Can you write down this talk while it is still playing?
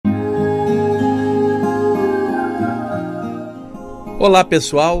Olá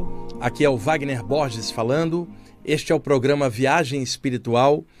pessoal, aqui é o Wagner Borges falando. Este é o programa Viagem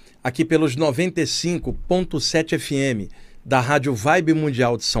Espiritual, aqui pelos 95.7 FM da Rádio Vibe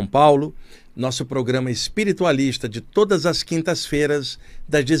Mundial de São Paulo, nosso programa espiritualista de todas as quintas-feiras,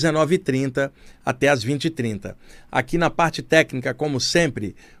 das 19h30 até as 20h30. Aqui na parte técnica, como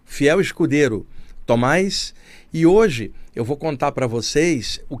sempre, fiel escudeiro Tomás, e hoje eu vou contar para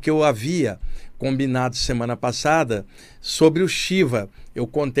vocês o que eu havia combinado semana passada sobre o Shiva. Eu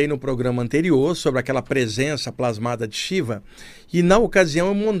contei no programa anterior sobre aquela presença plasmada de Shiva, e na ocasião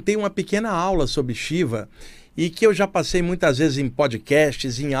eu montei uma pequena aula sobre Shiva, e que eu já passei muitas vezes em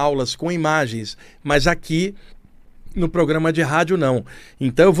podcasts, em aulas com imagens, mas aqui no programa de rádio não.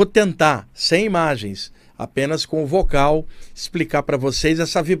 Então eu vou tentar, sem imagens, apenas com o vocal, explicar para vocês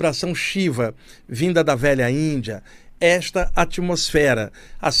essa vibração Shiva, vinda da velha Índia, esta atmosfera,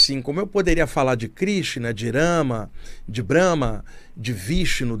 assim como eu poderia falar de Krishna, de Rama, de Brahma, de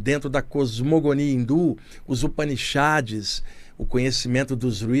Vishnu, dentro da cosmogonia hindu, os Upanishads, o conhecimento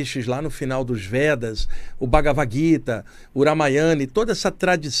dos rishis lá no final dos Vedas, o Bhagavad Gita, o Ramayana e toda essa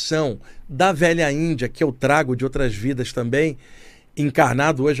tradição da velha Índia que eu trago de outras vidas também,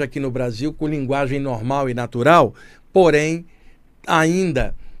 encarnado hoje aqui no Brasil com linguagem normal e natural, porém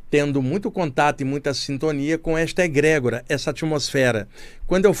ainda tendo muito contato e muita sintonia com esta egrégora, essa atmosfera.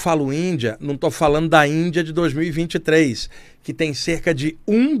 Quando eu falo Índia, não estou falando da Índia de 2023, que tem cerca de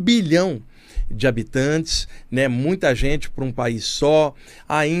 1 bilhão de habitantes, né? Muita gente para um país só.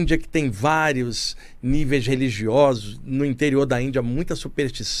 A Índia que tem vários níveis religiosos, no interior da Índia muita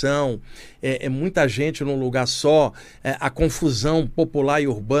superstição, muita gente num lugar só, a confusão popular e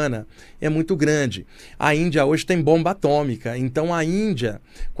urbana é muito grande. A Índia hoje tem bomba atômica, então a Índia,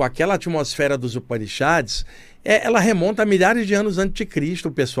 com aquela atmosfera dos Upanishads, ela remonta a milhares de anos antes de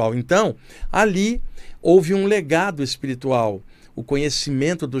Cristo, pessoal. Então, ali houve um legado espiritual, o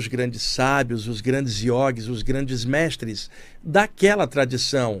conhecimento dos grandes sábios, os grandes yogis, os grandes mestres daquela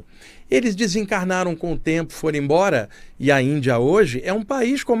tradição. Eles desencarnaram com o tempo, foram embora, e a Índia hoje é um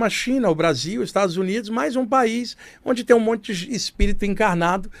país como a China, o Brasil, os Estados Unidos, mais um país onde tem um monte de espírito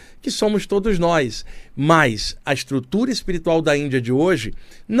encarnado, que somos todos nós. Mas a estrutura espiritual da Índia de hoje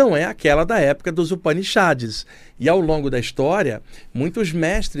não é aquela da época dos Upanishads. E ao longo da história, muitos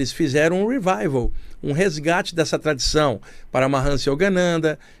mestres fizeram um revival, um resgate dessa tradição. Paramahansa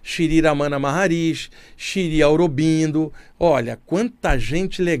Yogananda, Shri Ramana Maharishi, Shri Aurobindo, olha, quanta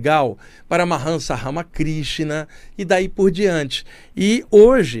gente legal, Paramahansa Ramakrishna e daí por diante. E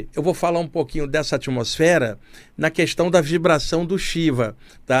hoje eu vou falar um pouquinho dessa atmosfera na questão da vibração do Shiva,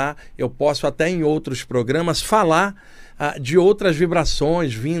 tá? Eu posso até em outros programas falar de outras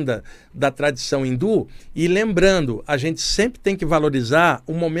vibrações vinda da tradição hindu, e lembrando, a gente sempre tem que valorizar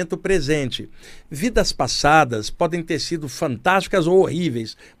o momento presente. Vidas passadas podem ter sido fantásticas ou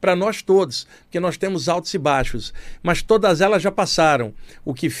horríveis para nós todos, porque nós temos altos e baixos, mas todas elas já passaram.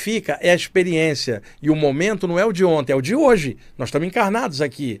 O que fica é a experiência, e o momento não é o de ontem, é o de hoje. Nós estamos encarnados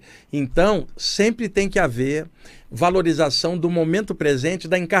aqui. Então, sempre tem que haver valorização do momento presente,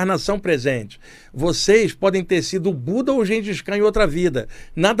 da encarnação presente. Vocês podem ter sido o Buda ou o Gengis Khan em outra vida.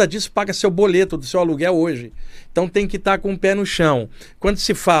 Nada disso paga seu boleto do seu aluguel hoje. Então tem que estar com o pé no chão. Quando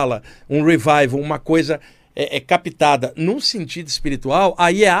se fala um revival, uma coisa captada num sentido espiritual,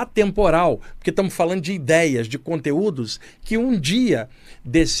 aí é atemporal, porque estamos falando de ideias, de conteúdos que um dia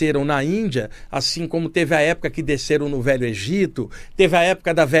desceram na Índia, assim como teve a época que desceram no Velho Egito, teve a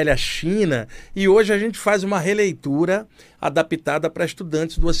época da Velha China, e hoje a gente faz uma releitura adaptada para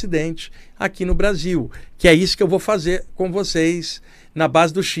estudantes do Ocidente, aqui no Brasil, que é isso que eu vou fazer com vocês na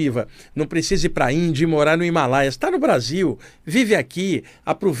base do Shiva. Não precisa ir para a Índia e morar no Himalaia. Está no Brasil, vive aqui,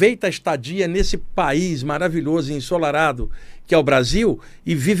 aproveita a estadia nesse país maravilhoso e ensolarado que é o Brasil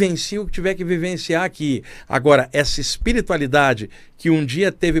e vivencia o que tiver que vivenciar aqui. Agora, essa espiritualidade que um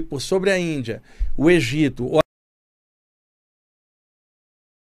dia teve por sobre a Índia, o Egito,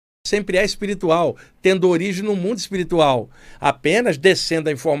 sempre é espiritual, tendo origem no mundo espiritual, apenas descendo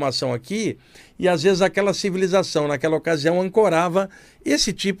a informação aqui, e às vezes aquela civilização naquela ocasião ancorava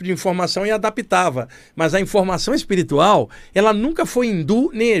esse tipo de informação e adaptava, mas a informação espiritual, ela nunca foi hindu,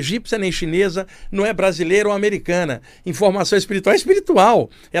 nem egípcia, nem chinesa, não é brasileira ou americana. Informação espiritual é espiritual,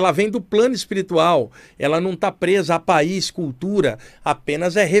 ela vem do plano espiritual, ela não está presa a país, cultura,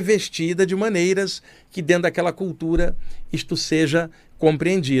 apenas é revestida de maneiras que dentro daquela cultura isto seja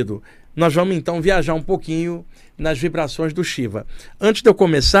compreendido. Nós vamos então viajar um pouquinho nas vibrações do Shiva. Antes de eu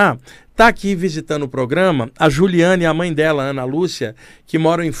começar, está aqui visitando o programa a Juliana e a mãe dela, Ana Lúcia, que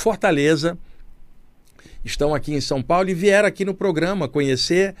moram em Fortaleza, estão aqui em São Paulo e vieram aqui no programa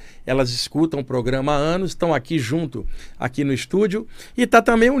conhecer. Elas escutam o programa há anos, estão aqui junto, aqui no estúdio. E está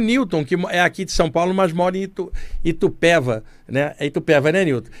também o Newton, que é aqui de São Paulo, mas mora em Itupeva, né? É Itupeva, né,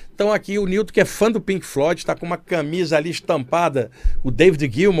 Newton? Então aqui o Newton, que é fã do Pink Floyd, está com uma camisa ali estampada, o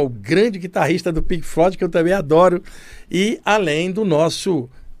David Gilmour, o grande guitarrista do Pink Floyd, que eu também adoro. E além do nosso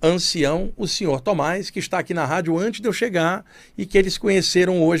ancião, o senhor Tomás, que está aqui na rádio antes de eu chegar e que eles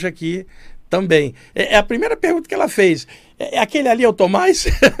conheceram hoje aqui também. É a primeira pergunta que ela fez. Aquele ali é o Tomás?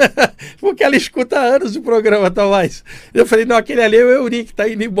 Porque ela escuta há anos o programa, Tomás. Eu falei, não, aquele ali é o Euri, que está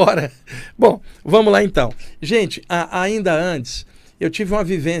indo embora. Bom, vamos lá então. Gente, ainda antes, eu tive uma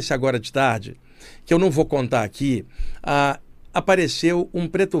vivência agora de tarde, que eu não vou contar aqui. Apareceu um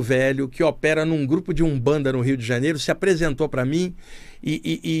preto velho que opera num grupo de umbanda no Rio de Janeiro, se apresentou para mim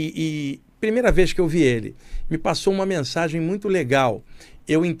e primeira vez que eu vi ele, me passou uma mensagem muito legal.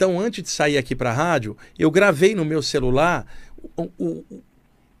 Eu então, antes de sair aqui para a rádio, eu gravei no meu celular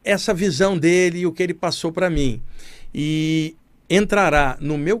essa visão dele e o que ele passou para mim. E entrará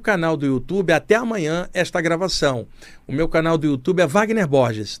no meu canal do YouTube até amanhã esta gravação. O meu canal do YouTube é Wagner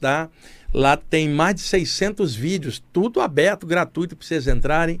Borges, tá? Lá tem mais de 600 vídeos, tudo aberto, gratuito para vocês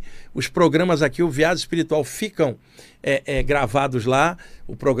entrarem. Os programas aqui, o Viagem Espiritual, ficam gravados lá.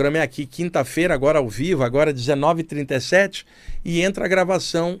 O programa é aqui quinta-feira, agora ao vivo, agora 19h37. E entra a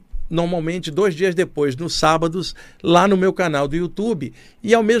gravação normalmente 2 dias depois, nos sábados, lá no meu canal do YouTube.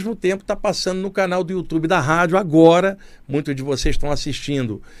 E ao mesmo tempo está passando no canal do YouTube da rádio agora. Muitos de vocês estão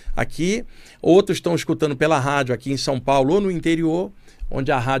assistindo aqui, outros estão escutando pela rádio aqui em São Paulo ou no interior, onde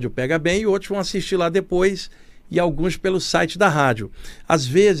a rádio pega bem, e outros vão assistir lá depois, e alguns pelo site da rádio. Às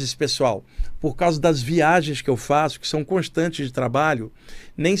vezes, pessoal, por causa das viagens que eu faço, que são constantes de trabalho,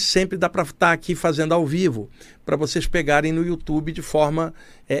 nem sempre dá para estar aqui fazendo ao vivo, para vocês pegarem no YouTube de forma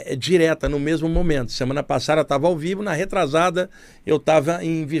direta, no mesmo momento. Semana passada eu estava ao vivo, na retrasada eu estava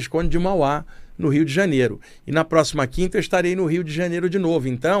em Visconde de Mauá, no Rio de Janeiro. E na próxima quinta eu estarei no Rio de Janeiro de novo.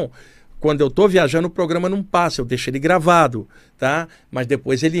 Então, quando eu estou viajando, o programa não passa, eu deixo ele gravado, tá? Mas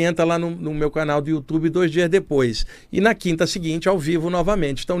depois ele entra lá no meu canal do YouTube 2 dias depois. E na quinta seguinte, ao vivo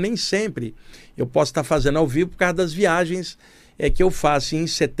novamente. Então, nem sempre eu posso estar fazendo ao vivo por causa das viagens que eu faço. E em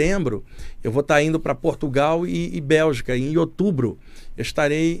setembro, eu vou estar indo para Portugal e Bélgica. E em outubro, eu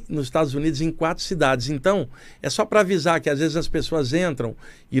estarei nos Estados Unidos em 4 cidades. Então, é só para avisar que às vezes as pessoas entram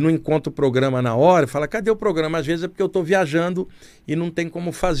e não encontram o programa na hora, fala, cadê o programa? Às vezes é porque eu estou viajando e não tem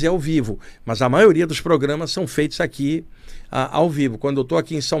como fazer ao vivo. Mas a maioria dos programas são feitos aqui ao vivo. Quando eu estou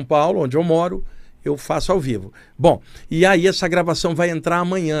aqui em São Paulo, onde eu moro, eu faço ao vivo. Bom, e aí essa gravação vai entrar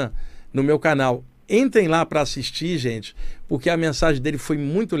amanhã no meu canal. Entrem lá para assistir, gente, porque a mensagem dele foi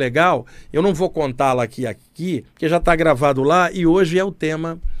muito legal. Eu não vou contá-la aqui, porque já está gravado lá e hoje é o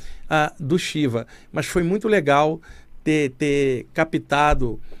tema do Shiva. Mas foi muito legal ter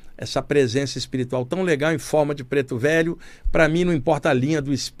captado essa presença espiritual tão legal em forma de preto velho. Para mim não importa a linha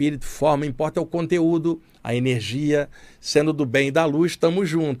do espírito, forma, importa o conteúdo, a energia, sendo do bem e da luz, estamos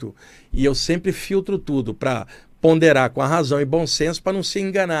juntos. E eu sempre filtro tudo para ponderar com a razão e bom senso para não ser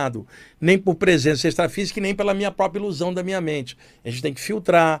enganado, nem por presença extrafísica e nem pela minha própria ilusão da minha mente. A gente tem que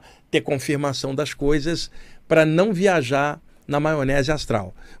filtrar, ter confirmação das coisas para não viajar na maionese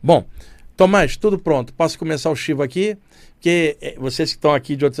astral. Bom, Tomás, tudo pronto. Posso começar o Shiva aqui? Porque vocês que estão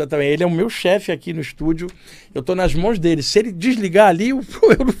aqui de outros também, ele é o meu chefe aqui no estúdio, eu estou nas mãos dele. Se ele desligar ali,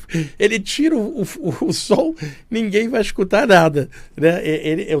 ele tira o som, ninguém vai escutar nada, né?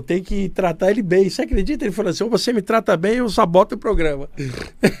 Eu tenho que tratar ele bem. Você acredita? Ele falou assim, ou você me trata bem, eu saboto o programa.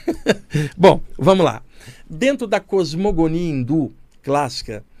 Bom, vamos lá. Dentro da cosmogonia hindu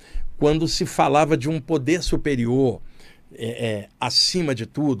clássica, quando se falava de um poder superior, acima de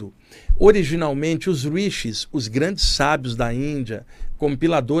tudo, originalmente os rishis, os grandes sábios da Índia,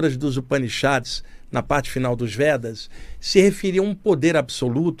 compiladoras dos Upanishads, na parte final dos Vedas, se referiam a um poder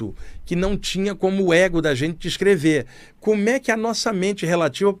absoluto que não tinha como o ego da gente descrever. Como é que a nossa mente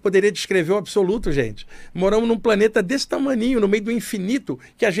relativa poderia descrever o absoluto, gente? Moramos num planeta desse tamaninho, no meio do infinito,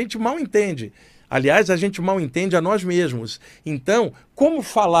 que a gente mal entende. Aliás, a gente mal entende a nós mesmos. Então, como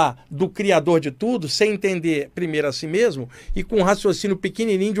falar do Criador de tudo sem entender primeiro a si mesmo e com um raciocínio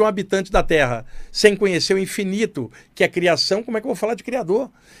pequenininho de um habitante da Terra, sem conhecer o infinito, que é a criação, como é que eu vou falar de Criador?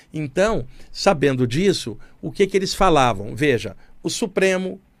 Então, sabendo disso, o que eles falavam? Veja, o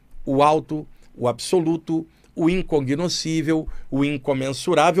Supremo, o Alto, o Absoluto, o incognoscível, o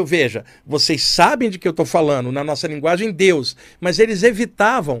incomensurável. Veja, vocês sabem de que eu estou falando, na nossa linguagem, Deus, mas eles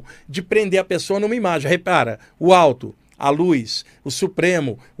evitavam de prender a pessoa numa imagem. Repara, o alto, a luz, o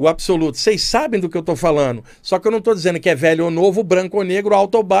supremo, o absoluto. Vocês sabem do que eu estou falando. Só que eu não estou dizendo que é velho ou novo, branco ou negro,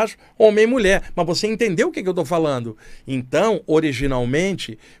 alto ou baixo, homem ou mulher. Mas você entendeu o que eu estou falando? Então,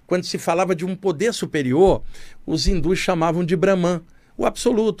 originalmente, quando se falava de um poder superior, os hindus chamavam de Brahman. O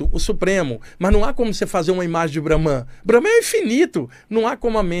absoluto, o supremo. Mas não há como você fazer uma imagem de Brahman. Brahman é infinito. Não há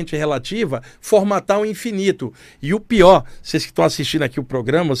como a mente relativa formatar o infinito. E o pior, vocês que estão assistindo aqui o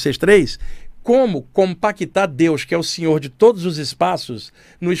programa, vocês três, como compactar Deus, que é o Senhor de todos os espaços,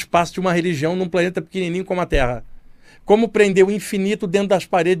 no espaço de uma religião num planeta pequenininho como a Terra? Como prender o infinito dentro das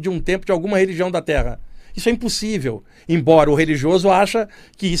paredes de um templo de alguma religião da Terra? Isso é impossível, embora o religioso acha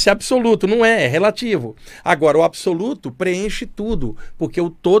que isso é absoluto. Não é, é relativo. Agora, o absoluto preenche tudo, porque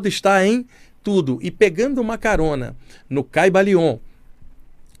o todo está em tudo. E pegando uma carona no Caibalion,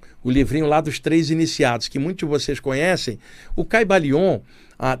 o livrinho lá dos Três Iniciados, que muitos de vocês conhecem, o Caibalion,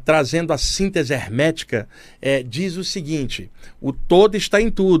 trazendo a síntese hermética, diz o seguinte: o todo está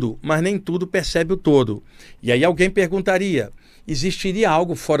em tudo, mas nem tudo percebe o todo. E aí alguém perguntaria, existiria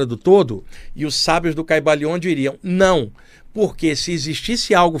algo fora do todo? E os sábios do Caibalion diriam, não, porque se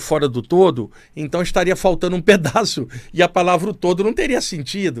existisse algo fora do todo, então estaria faltando um pedaço, e a palavra o todo não teria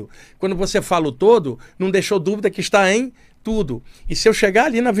sentido. Quando você fala o todo, não deixou dúvida que está em tudo. E se eu chegar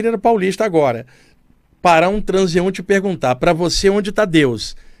ali na Avenida Paulista agora, parar um transeunte e perguntar, para você onde está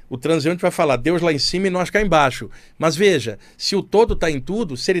Deus? O transeunte vai falar, Deus lá em cima e nós cá embaixo. Mas veja, se o todo está em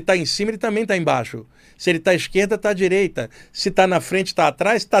tudo, se ele está em cima, ele também está embaixo. Se ele está à esquerda, está à direita. Se está na frente, está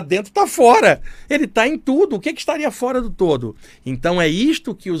atrás, está dentro, está fora. Ele está em tudo. O que estaria fora do todo? Então é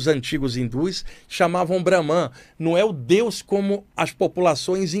isto que os antigos hindus chamavam Brahman. Não é o Deus como as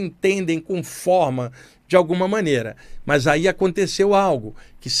populações entendem com forma, de alguma maneira. Mas aí aconteceu algo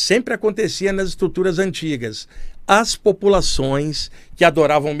que sempre acontecia nas estruturas antigas. As populações que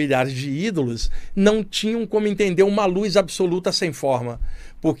adoravam milhares de ídolos não tinham como entender uma luz absoluta sem forma.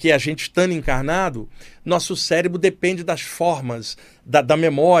 Porque a gente estando encarnado, nosso cérebro depende das formas, da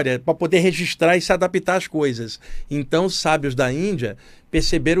memória, para poder registrar e se adaptar às coisas. Então, os sábios da Índia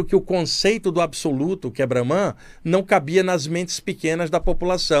perceberam que o conceito do absoluto, que é Brahman, não cabia nas mentes pequenas da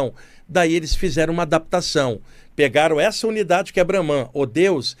população. Daí eles fizeram uma adaptação. Pegaram essa unidade que é Brahman, o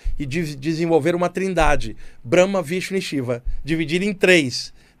Deus, e desenvolveram uma trindade, Brahma, Vishnu e Shiva. Dividiram em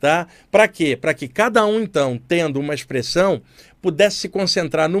 3. Tá? Para quê? Para que cada um, então, tendo uma expressão, pudesse se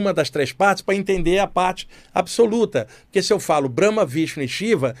concentrar numa das 3 partes para entender a parte absoluta. Porque se eu falo Brahma, Vishnu e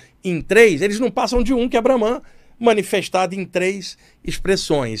Shiva em 3, eles não passam de um, que é Brahman, manifestado em 3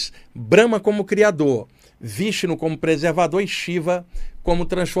 expressões. Brahma como criador, Vishnu como preservador e Shiva como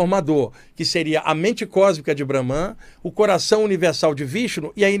transformador, que seria a mente cósmica de Brahman, o coração universal de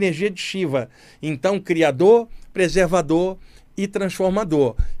Vishnu e a energia de Shiva. Então, criador, preservador e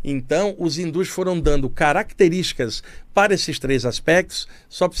transformador. Então, os hindus foram dando características para esses 3 aspectos,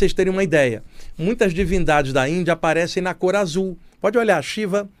 só para vocês terem uma ideia. Muitas divindades da Índia aparecem na cor azul. Pode olhar,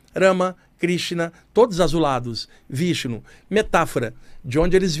 Shiva, Rama, Krishna, todos azulados. Vishnu, metáfora de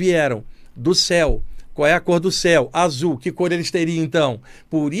onde eles vieram, do céu. Qual é a cor do céu? Azul. Que cor eles teriam, então?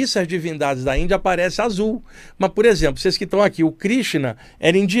 Por isso as divindades da Índia aparecem azul. Mas, por exemplo, vocês que estão aqui, o Krishna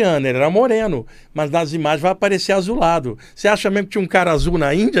era indiano, ele era moreno, mas nas imagens vai aparecer azulado. Você acha mesmo que tinha um cara azul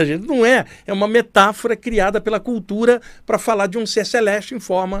na Índia, gente? Não é. É uma metáfora criada pela cultura para falar de um ser celeste em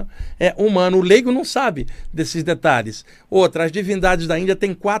forma humana. O leigo não sabe desses detalhes. Outra, as divindades da Índia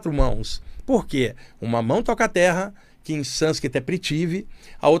têm 4 mãos. Por quê? Uma mão toca a terra, que em sânscrito é Prithvi,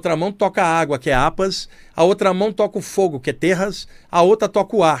 a outra mão toca a água, que é Apas, a outra mão toca o fogo, que é Terras, a outra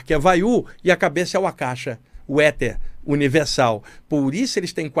toca o ar, que é Vayu, e a cabeça é o Akasha, o éter universal. Por isso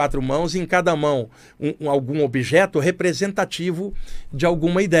eles têm 4 mãos, e em cada mão algum objeto representativo de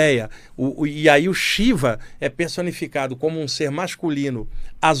alguma ideia. E aí o Shiva é personificado como um ser masculino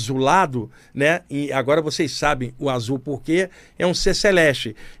azulado, né? E agora vocês sabem o azul porque é um ser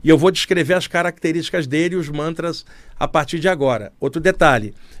celeste. E eu vou descrever as características dele e os mantras a partir de agora. Outro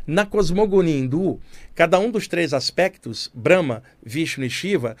detalhe, na cosmogonia hindu, cada um dos 3 aspectos, Brahma, Vishnu e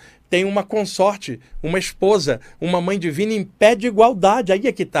Shiva, tem uma consorte, uma esposa, uma mãe divina em pé de igualdade. Aí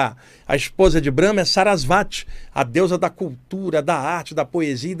é que está. A esposa de Brahma é Sarasvati, a deusa da cultura, da arte, da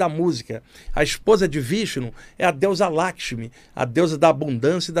poesia e da música. A esposa de Vishnu é a deusa Lakshmi, a deusa da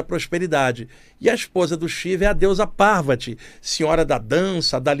abundância e da prosperidade. E a esposa do Shiva é a deusa Parvati, senhora da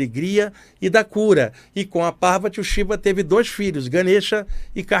dança, da alegria e da cura. E com a Parvati, o Shiva teve 2 filhos, Ganesha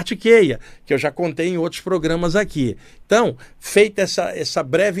e Kartikeya, que eu já contei em outros programas aqui. Então, feita essa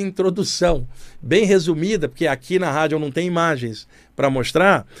breve introdução, bem resumida, porque aqui na rádio eu não tenho imagens, para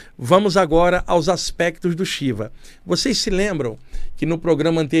mostrar, vamos agora aos aspectos do Shiva. Vocês se lembram que no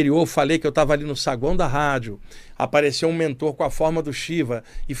programa anterior eu falei que eu estava ali no saguão da rádio, apareceu um mentor com a forma do Shiva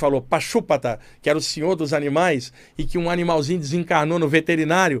e falou Pashupata, que era o senhor dos animais, e que um animalzinho desencarnou no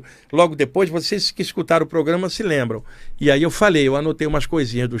veterinário. Logo depois, vocês que escutaram o programa se lembram. E aí eu anotei umas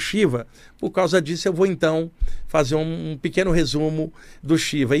coisinhas do Shiva. Por causa disso, eu vou então fazer um pequeno resumo do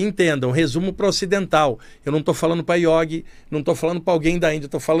Shiva. E entendam, resumo para o ocidental. Eu não estou falando para yogi, não estou falando para alguém da Índia,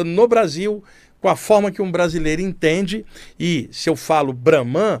 estou falando no Brasil, com a forma que um brasileiro entende. E se eu falo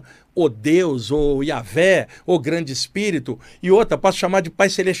Brahman, ou Deus, ou Yahvé, ou Grande Espírito, e outra, posso chamar de Pai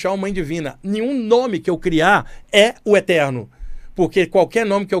Celestial, Mãe Divina. Nenhum nome que eu criar é o eterno, porque qualquer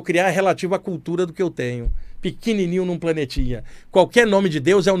nome que eu criar é relativo à cultura do que eu tenho. Pequenininho num planetinha. Qualquer nome de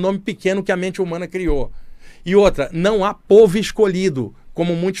Deus é um nome pequeno que a mente humana criou. E outra, não há povo escolhido,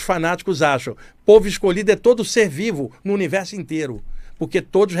 como muitos fanáticos acham. Povo escolhido é todo ser vivo no universo inteiro, porque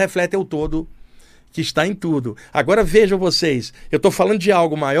todos refletem o todo que está em tudo. Agora vejam vocês, eu estou falando de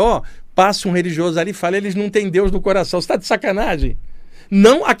algo maior, passa um religioso ali e fala, eles não têm Deus no coração. Você está de sacanagem?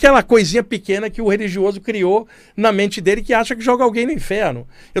 Não aquela coisinha pequena que o religioso criou na mente dele que acha que joga alguém no inferno.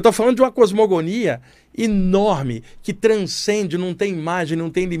 Eu estou falando de uma cosmogonia enorme, que transcende, não tem imagem, não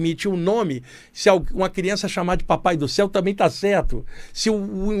tem limite. O nome, se uma criança chamar de Papai do Céu, também está certo. Se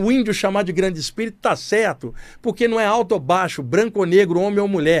o índio chamar de Grande Espírito, está certo. Porque não é alto ou baixo, branco ou negro, homem ou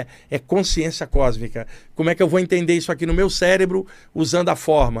mulher. É consciência cósmica. Como é que eu vou entender isso aqui no meu cérebro usando a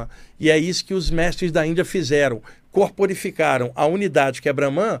forma? E é isso que os mestres da Índia fizeram. Corporificaram a unidade que é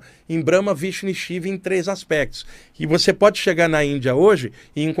Brahman em Brahma, Vishnu e Shiva em 3 aspectos. E você pode chegar na Índia hoje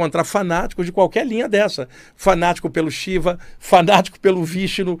e encontrar fanáticos de qualquer linha dessa. Fanático pelo Shiva, fanático pelo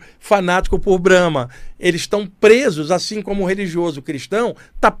Vishnu, fanático por Brahma. Eles estão presos, assim como o religioso cristão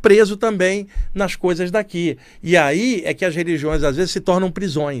está preso também nas coisas daqui. E aí é que as religiões às vezes se tornam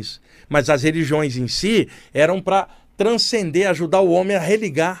prisões. Mas as religiões em si eram para transcender, ajudar o homem a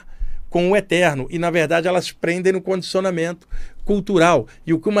religar com o eterno, e na verdade elas prendem no condicionamento cultural,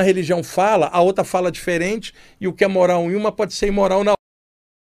 e o que uma religião fala, a outra fala diferente, e o que é moral em uma pode ser imoral na outra.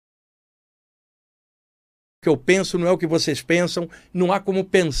 O que eu penso não é o que vocês pensam, não há como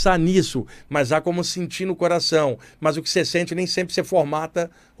pensar nisso, mas há como sentir no coração. Mas o que você sente nem sempre você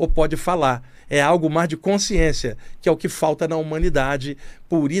formata ou pode falar. É algo mais de consciência, que é o que falta na humanidade.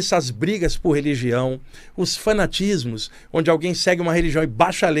 Por isso as brigas por religião, os fanatismos, onde alguém segue uma religião e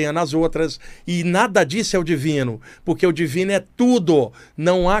baixa a lenha nas outras, e nada disso é o divino, porque o divino é tudo.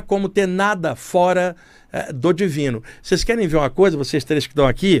 Não há como ter nada fora do divino. Vocês querem ver uma coisa, vocês 3 que estão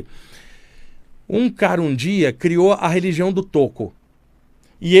aqui? Um cara um dia criou a religião do toco.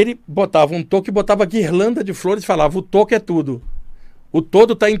 E ele botava um toco e botava guirlanda de flores e falava, o toco é tudo. O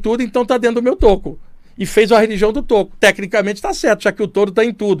todo está em tudo, então está dentro do meu toco. E fez a religião do toco. Tecnicamente está certo, já que o todo está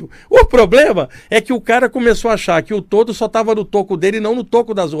em tudo. O problema é que o cara começou a achar que o todo só estava no toco dele e não no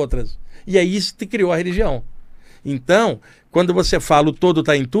toco das outras. E é isso que criou a religião. Então, quando você fala o todo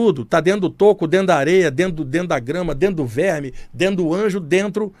está em tudo, está dentro do toco, dentro da areia, dentro da grama, dentro do verme, dentro do anjo,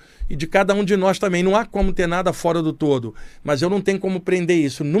 dentro e de cada um de nós também. Não há como ter nada fora do todo. Mas eu não tenho como prender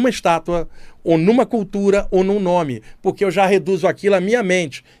isso numa estátua, ou numa cultura, ou num nome. Porque eu já reduzo aquilo à minha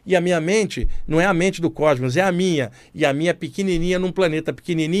mente. E a minha mente não é a mente do cosmos, é a minha. E a minha pequenininha num planeta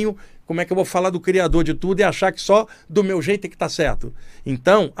pequenininho. Como é que eu vou falar do Criador de tudo e achar que só do meu jeito é que está certo?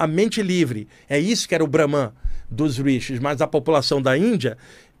 Então, a mente livre. É isso que era o Brahman dos rishis, mas a população da Índia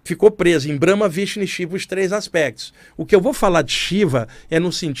ficou presa em Brahma, Vishnu e Shiva, os 3 aspectos. O que eu vou falar de Shiva é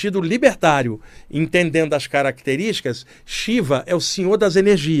no sentido libertário, entendendo as características. Shiva é o senhor das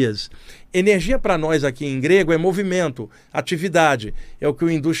energias. Energia para nós aqui em grego é movimento, atividade. É o que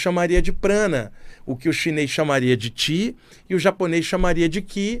o hindu chamaria de prana, o que o chinês chamaria de chi e o japonês chamaria de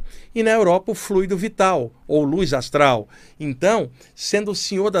ki, e na Europa o fluido vital, ou luz astral. Então, sendo o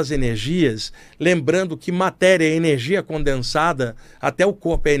senhor das energias, lembrando que matéria é energia condensada, até o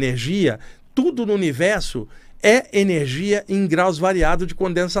corpo é energia, tudo no universo é energia em graus variados de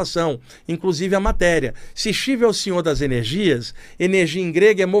condensação, inclusive a matéria. Se Shiva é o senhor das energias, energia em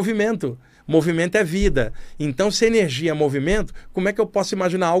grego é movimento. Movimento é vida. Então, se energia é movimento, como é que eu posso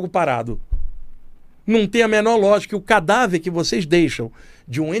imaginar algo parado? Não tem a menor lógica. O cadáver que vocês deixam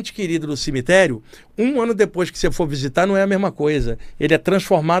de um ente querido no cemitério, 1 ano depois que você for visitar, não é a mesma coisa. Ele é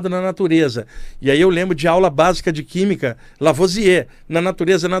transformado na natureza. E aí eu lembro de aula básica de química, Lavoisier. Na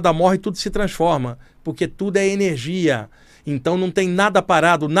natureza nada morre, tudo se transforma. Porque tudo é energia. Então não tem nada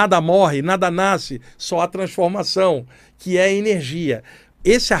parado, nada morre, nada nasce. Só há transformação, que é energia.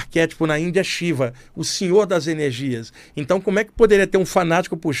 Esse arquétipo na Índia é Shiva, o senhor das energias. Então como é que poderia ter um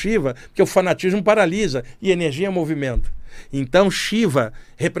fanático por Shiva? Porque o fanatismo paralisa e energia é movimento. Então, Shiva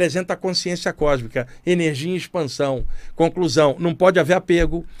representa a consciência cósmica, energia em expansão. Conclusão, não pode haver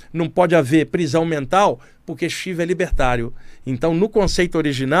apego, não pode haver prisão mental, porque Shiva é libertário. Então, no conceito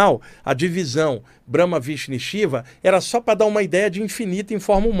original, a divisão Brahma, Vishnu e Shiva era só para dar uma ideia de infinito em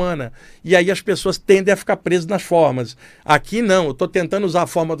forma humana. E aí as pessoas tendem a ficar presas nas formas. Aqui não, eu estou tentando usar a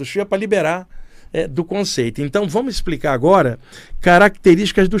forma do Shiva para liberar do conceito. Então, vamos explicar agora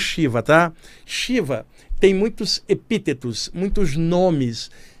características do Shiva, tá? Shiva tem muitos epítetos, muitos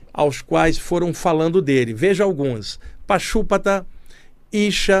nomes aos quais foram falando dele. Veja alguns. Pashupata,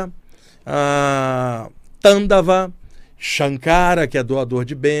 Isha, Tandava, Shankara, que é doador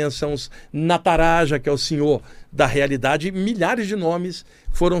de bênçãos, Nataraja, que é o senhor da realidade, milhares de nomes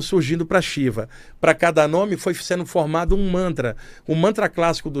foram surgindo para Shiva. Para cada nome foi sendo formado um mantra. O mantra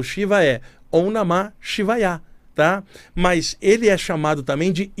clássico do Shiva é Om Namah Shivaya, tá? Mas ele é chamado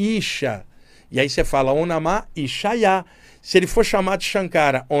também de Isha. E aí você fala Om Namah Ishaya. Se ele for chamado de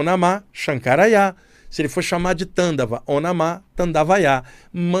Shankara, Om Namah Shankaraya. Se ele for chamado de Tandava, Om Namah Tandavaya.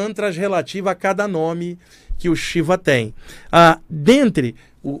 Mantras relativos a cada nome que o Shiva tem. Dentre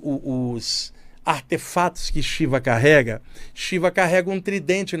os artefatos que Shiva carrega um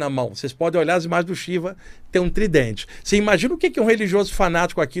tridente na mão. Vocês podem olhar as imagens do Shiva, tem um tridente. Você imagina o que um religioso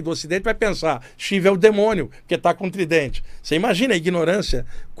fanático aqui do Ocidente vai pensar? Shiva é o demônio, que está com um tridente. Você imagina a ignorância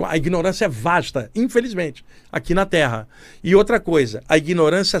é vasta, infelizmente, aqui na Terra. E outra coisa, a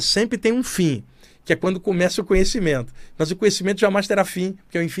ignorância sempre tem um fim, que é quando começa o conhecimento. Mas o conhecimento jamais terá fim,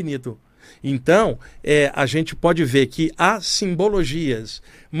 porque é o infinito. Então, a gente pode ver que há simbologias,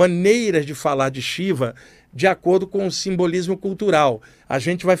 maneiras de falar de Shiva de acordo com o simbolismo cultural. A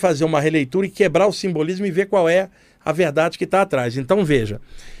gente vai fazer uma releitura e quebrar o simbolismo e ver qual é a verdade que está atrás. Então, veja,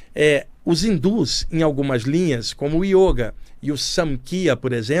 os hindus, em algumas linhas, como o Yoga e o Samkhya,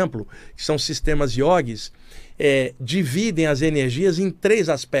 por exemplo, que são sistemas yogis, dividem as energias em 3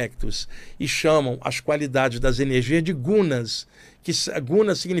 aspectos e chamam as qualidades das energias de gunas, que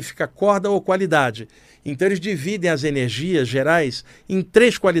guna significa corda ou qualidade. Então eles dividem as energias gerais em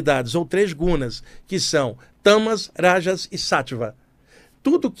 3 qualidades ou 3 gunas, que são tamas, rajas e sattva.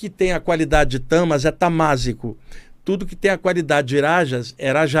 Tudo que tem a qualidade de tamas é tamásico. Tudo que tem a qualidade de rajas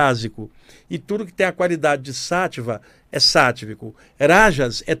é rajásico. E tudo que tem a qualidade de sattva é sátvico.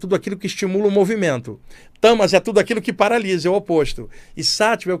 Rajas é tudo aquilo que estimula o movimento. Tamas é tudo aquilo que paralisa, é o oposto. E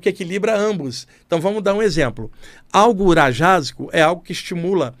sattva é o que equilibra ambos. Então vamos dar um exemplo. Algo rajásico é algo que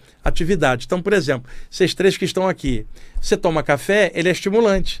estimula atividade. Então, por exemplo, vocês 3 que estão aqui, você toma café, ele é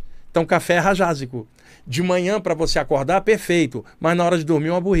estimulante. Então café é rajásico. De manhã para você acordar, perfeito. Mas na hora de dormir,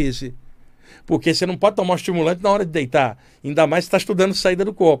 uma burrice. Porque você não pode tomar um estimulante na hora de deitar. Ainda mais se está estudando saída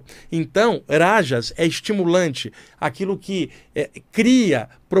do corpo. Então, rajas é estimulante, aquilo que cria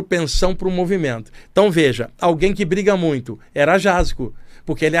propensão para o movimento. Então, veja, alguém que briga muito é rajásico,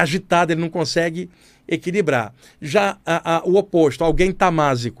 porque ele é agitado, ele não consegue equilibrar. Já o oposto, alguém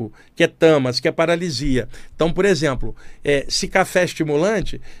tamásico, que é tamas, que é paralisia. Então, por exemplo, se café é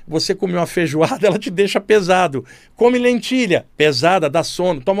estimulante, você comer uma feijoada, ela te deixa pesado. Come lentilha, pesada, dá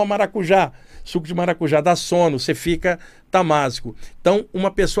sono. Toma maracujá, suco de maracujá, dá sono, você fica tamásico. Então,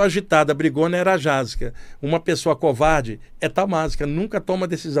 uma pessoa agitada, brigona, é rajásica. Uma pessoa covarde é tamásica, nunca toma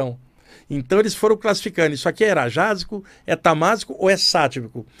decisão. Então eles foram classificando, isso aqui é rajásico, é tamásico ou é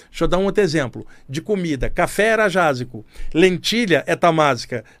sátvico? Deixa eu dar um outro exemplo de comida. Café é rajásico, lentilha é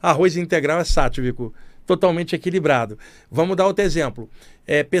tamásica, arroz integral é sátvico, totalmente equilibrado. Vamos dar outro exemplo.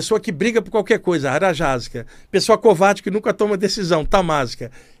 Pessoa que briga por qualquer coisa, rajásica. Pessoa covarde que nunca toma decisão,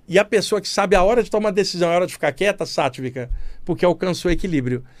 tamásica. E a pessoa que sabe a hora de tomar decisão, a hora de ficar quieta, sátvica, porque alcançou o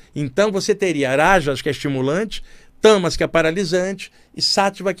equilíbrio. Então você teria rajas, que é estimulante, tamas, que é paralisante, e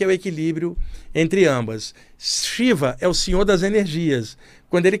sattva, que é o equilíbrio entre ambas. Shiva é o senhor das energias.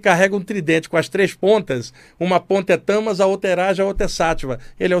 Quando ele carrega um tridente com as 3 pontas, uma ponta é tamas, a outra é raja, a outra é sattva.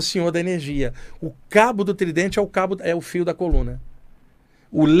 Ele é o senhor da energia. O cabo do tridente é o fio da coluna.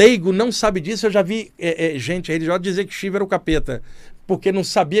 O leigo não sabe disso. Eu já vi gente religiosa dizer que Shiva era o capeta, porque não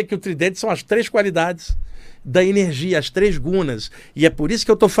sabia que o tridente são as 3 qualidades da energia, as 3 gunas. E é por isso que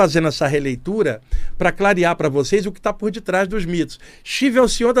eu estou fazendo essa releitura, para clarear para vocês o que está por detrás dos mitos. Shiva é o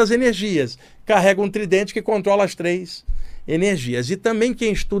senhor das energias, carrega um tridente que controla as 3 energias. E também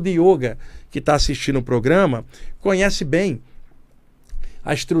quem estuda yoga, que está assistindo o programa, conhece bem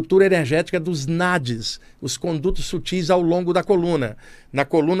a estrutura energética dos nadis, os condutos sutis ao longo da coluna. Na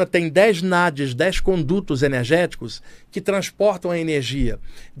coluna tem 10 nadis, 10 condutos energéticos que transportam a energia.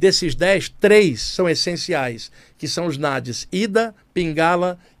 Desses 10, 3 são essenciais, que são os nadis Ida,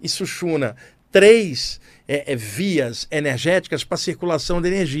 Pingala e Sushumna. 3 vias energéticas para circulação de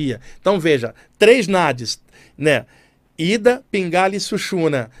energia. Então veja, 3 nadis, né? Ida, Pingala e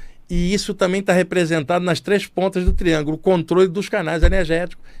Sushumna. E isso também está representado nas 3 pontas do triângulo, o controle dos canais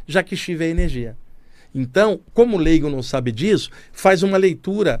energéticos, já que Shiva é energia. Então, como o leigo não sabe disso, faz uma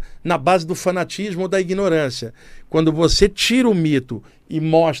leitura na base do fanatismo ou da ignorância. Quando você tira o mito e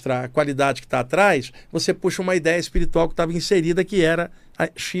mostra a qualidade que está atrás, você puxa uma ideia espiritual que estava inserida, que era a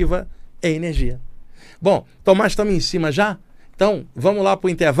Shiva é energia. Bom, Tomás, estamos em cima já? Então, vamos lá para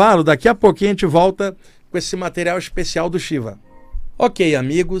o intervalo. Daqui a pouquinho a gente volta com esse material especial do Shiva. Ok,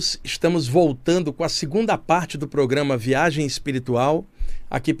 amigos, estamos voltando com a segunda parte do programa Viagem Espiritual,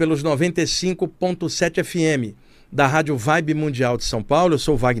 aqui pelos 95.7 FM da Rádio Vibe Mundial de São Paulo. Eu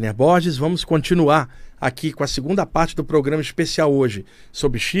sou Wagner Borges. Vamos continuar aqui com a segunda parte do programa especial hoje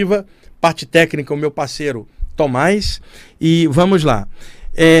sobre Shiva. Parte técnica, o meu parceiro Tomás. E vamos lá.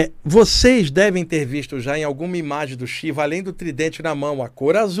 Vocês devem ter visto já em alguma imagem do Shiva, além do tridente na mão, a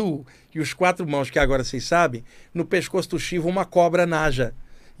cor azul e os 4 mãos, que agora vocês sabem, no pescoço do Shiva uma cobra naja,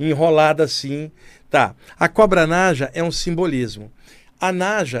 enrolada assim. Tá. A cobra naja é um simbolismo. A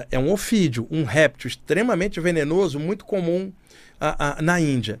naja é um ofídeo, um réptil extremamente venenoso, muito comum na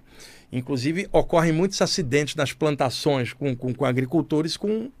Índia. Inclusive, ocorrem muitos acidentes nas plantações com agricultores,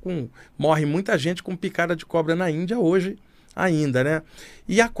 morre muita gente com picada de cobra na Índia hoje ainda, né?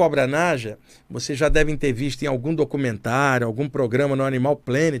 E a cobra naja, vocês já devem ter visto em algum documentário, algum programa no Animal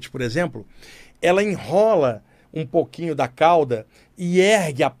Planet, por exemplo, ela enrola um pouquinho da cauda e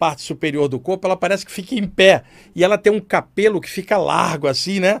ergue a parte superior do corpo, ela parece que fica em pé. E ela tem um cabelo que fica largo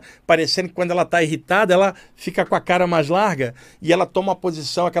assim, né? Parecendo que quando ela está irritada, ela fica com a cara mais larga e ela toma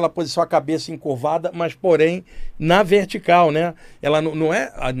aquela posição, a cabeça encurvada, mas porém na vertical, né? Ela não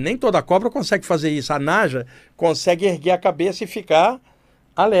é, nem toda cobra consegue fazer isso. A naja consegue erguer a cabeça e ficar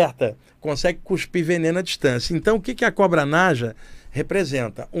alerta, consegue cuspir veneno à distância. Então, o que a cobra naja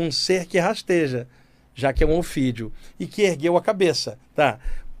representa? Um ser que rasteja, já que é um ofídeo, e que ergueu a cabeça. Tá?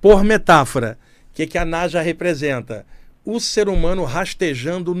 Por metáfora, o que a naja representa? O ser humano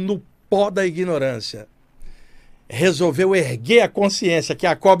rastejando no pó da ignorância. Resolveu erguer a consciência, que é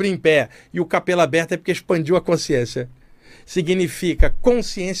a cobra em pé, e o cabelo aberto é porque expandiu a consciência. Significa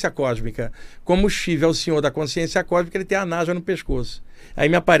consciência cósmica. Como o Shiva é o senhor da consciência cósmica, ele tem a naja no pescoço. Aí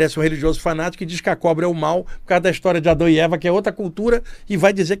me aparece um religioso fanático que diz que a cobra é o mal, por causa da história de Adão e Eva, que é outra cultura, e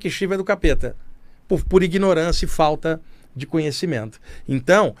vai dizer que Shiva é do capeta. Por ignorância e falta de conhecimento.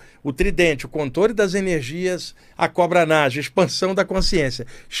 Então, o tridente, o controle das energias, a cobra naja, a expansão da consciência.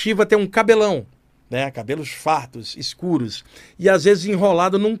 Shiva tem um cabelão, né? Cabelos fartos, escuros, e às vezes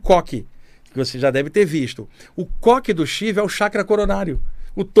enrolado num coque, que você já deve ter visto. O coque do Shiva é o chakra coronário,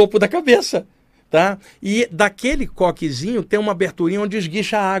 o topo da cabeça. Tá? E daquele coquezinho tem uma aberturinha onde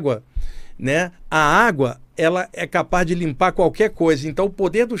esguicha a água. Né? A água, ela é capaz de limpar qualquer coisa. Então, o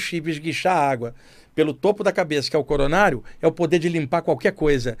poder do Shiva esguichar a água pelo topo da cabeça, que é o coronário, é o poder de limpar qualquer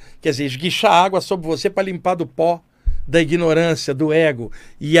coisa. Quer dizer, esguichar a água sobre você para limpar do pó, da ignorância, do ego.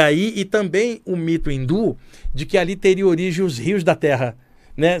 E também o mito hindu de que ali teria origem os rios da terra.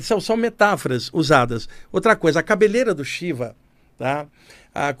 Né? São metáforas usadas. Outra coisa, a cabeleira do Shiva, tá?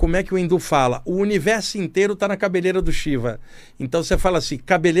 Como é que o hindu fala? O universo inteiro está na cabeleira do Shiva. Então você fala assim,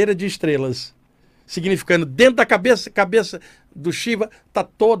 cabeleira de estrelas. Significando, dentro da cabeça do Shiva está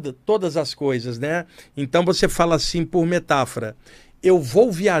todas as coisas, né? Então você fala assim por metáfora. Eu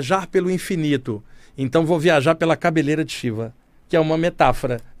vou viajar pelo infinito. Então vou viajar pela cabeleira de Shiva. Que é uma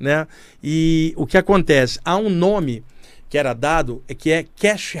metáfora, né? E o que acontece? Há um nome que era dado, que é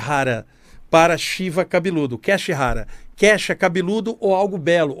Keshara, para Shiva cabeludo. Keshara. Kesh é cabeludo ou algo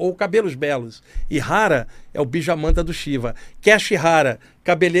belo, ou cabelos belos. E Hara é o bijamanta do Shiva. Keshara,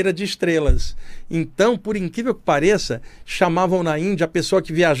 cabeleira de estrelas. Então, por incrível que pareça, chamavam na Índia a pessoa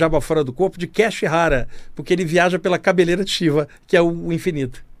que viajava fora do corpo de Keshara, porque ele viaja pela cabeleira de Shiva, que é o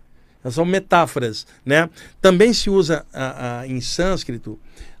infinito. São metáforas, né? Também se usa em sânscrito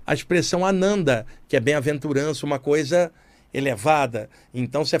a expressão Ananda, que é bem-aventurança, uma coisa elevada.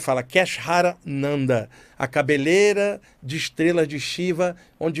 Então você fala Keshara Nanda, a cabeleira de estrelas de Shiva,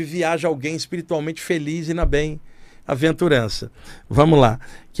 onde viaja alguém espiritualmente feliz e na bem-aventurança. Vamos lá,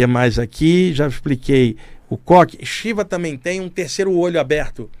 o que mais aqui? Já expliquei o coque. Shiva também tem um terceiro olho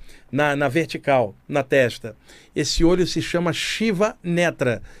aberto na vertical, na testa. Esse olho se chama Shiva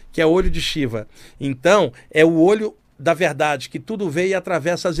Netra, que é o olho de Shiva. Então, é o olho da verdade, que tudo vê e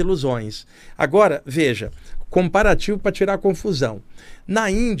atravessa as ilusões. Agora, veja, comparativo para tirar a confusão.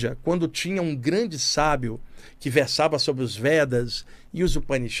 Na Índia, quando tinha um grande sábio que versava sobre os Vedas e os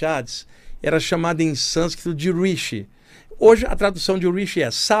Upanishads, era chamado em sânscrito de Rishi. Hoje a tradução de Rishi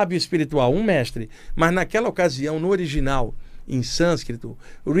é sábio espiritual, um mestre, mas naquela ocasião, no original, em sânscrito,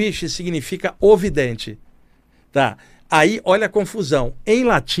 Rishi significa ovidente. Tá? Aí, olha a confusão. Em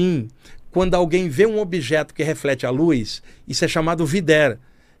latim, quando alguém vê um objeto que reflete a luz, isso é chamado videre.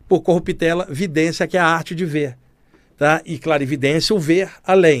 Por corruptela, vidência, que é a arte de ver. Tá? E clarividência, o ver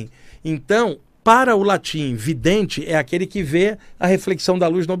além. Então, para o latim, vidente é aquele que vê a reflexão da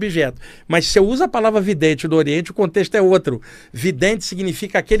luz no objeto. Mas se eu uso a palavra vidente do Oriente, o contexto é outro. Vidente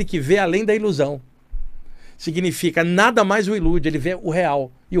significa aquele que vê além da ilusão. Significa nada mais o ilude, ele vê o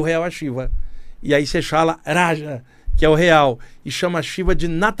real. E o real é Shiva. E aí você fala Raja, que é o real. E chama Shiva de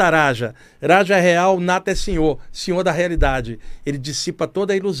Nataraja. Raja é real, Nata é senhor. Senhor da realidade. Ele dissipa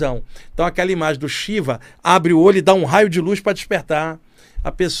toda a ilusão. Então aquela imagem do Shiva abre o olho e dá um raio de luz para despertar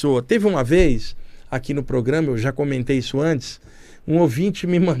a pessoa. Teve uma vez, aqui no programa, eu já comentei isso antes, um ouvinte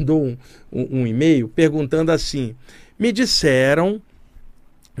me mandou um e-mail perguntando assim, me disseram,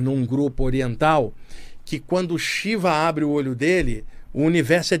 num grupo oriental, que quando Shiva abre o olho dele, o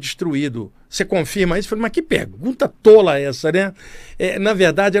universo é destruído. Você confirma isso? Eu falei, mas que pergunta tola essa, né? Na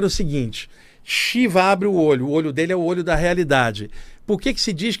verdade era o seguinte, Shiva abre o olho dele é o olho da realidade. Por que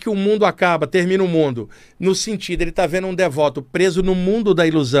se diz que o mundo acaba, termina o mundo? No sentido, ele está vendo um devoto preso no mundo da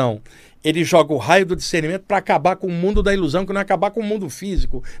ilusão. Ele joga o raio do discernimento para acabar com o mundo da ilusão, que não é acabar com o mundo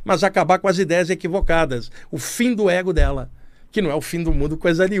físico, mas acabar com as ideias equivocadas. O fim do ego dela, que não é o fim do mundo,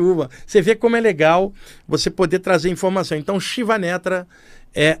 coisa nenhuma. Você vê como é legal você poder trazer informação. Então, Shiva Netra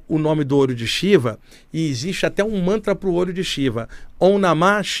é o nome do olho de Shiva e existe até um mantra para o olho de Shiva. Om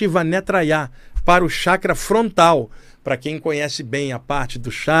Namah Shiva Netraya, para o chakra frontal. Para quem conhece bem a parte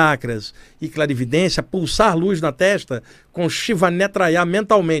dos chakras e clarividência, pulsar luz na testa com Shiva Netraya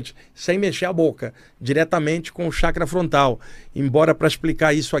mentalmente, sem mexer a boca, diretamente com o chakra frontal. Embora para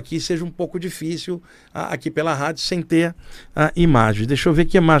explicar isso aqui seja um pouco difícil aqui pela rádio, sem ter a imagem. Deixa eu ver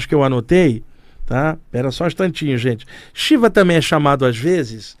que mais que eu anotei. Tá? Espera só um instantinho, gente. Shiva também é chamado às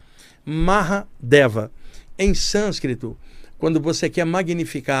vezes Mahadeva. Em sânscrito, quando você quer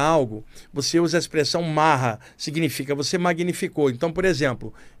magnificar algo, você usa a expressão Maha, significa você magnificou. Então, por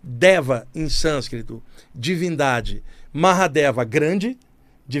exemplo, Deva em sânscrito, divindade. Mahadeva, grande,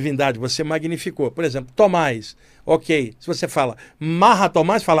 divindade, você magnificou. Por exemplo, Tomás, ok. Se você fala Maha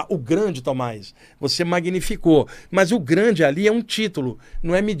Tomás, fala o grande Tomás. Você magnificou. Mas o grande ali é um título,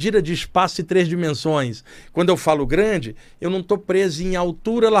 não é medida de espaço e 3 dimensões. Quando eu falo grande, eu não estou preso em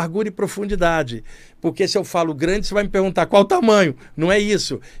altura, largura e profundidade. Porque se eu falo grande, você vai me perguntar qual o tamanho. Não é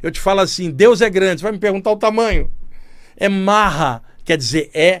isso. Eu te falo assim, Deus é grande, você vai me perguntar o tamanho. É Maha, quer dizer,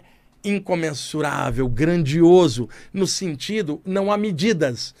 é incomensurável, grandioso, no sentido, não há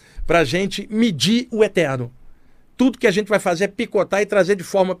medidas para a gente medir o eterno. Tudo que a gente vai fazer é picotar e trazer de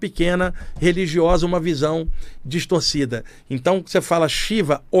forma pequena, religiosa, uma visão distorcida. Então, você fala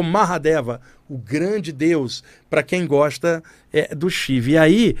Shiva ou Mahadeva, o grande Deus, para quem gosta do Shiva. E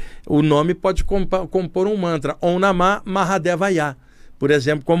aí, o nome pode compor um mantra, Om Namah Mahadevaya, por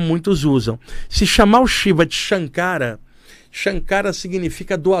exemplo, como muitos usam. Se chamar o Shiva de Shankara, Shankara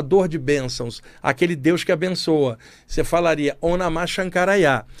significa doador de bênçãos, aquele Deus que abençoa. Você falaria Om Namah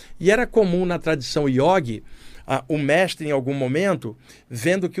Shankaraya. E era comum na tradição yogi, o mestre, em algum momento,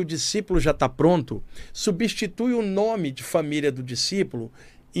 vendo que o discípulo já está pronto, substitui o nome de família do discípulo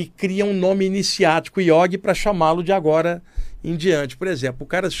e cria um nome iniciático yogi para chamá-lo de agora em diante. Por exemplo, o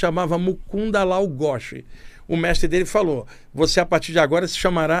cara se chamava Mukunda Lal Ghosh. O mestre dele falou, você a partir de agora se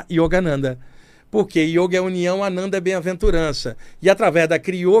chamará Yogananda. Porque yoga é união, Ananda é bem-aventurança. E através da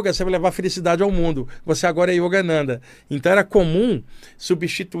Kriya Yoga você vai levar felicidade ao mundo. Você agora é Yogananda. Então era comum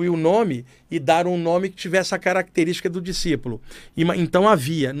substituir o nome e dar um nome que tivesse a característica do discípulo. Então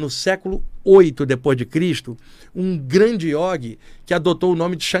havia, no século 8 depois de Cristo, um grande yogi que adotou o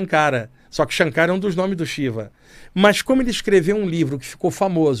nome de Shankara. Só que Shankara é um dos nomes do Shiva. Mas como ele escreveu um livro que ficou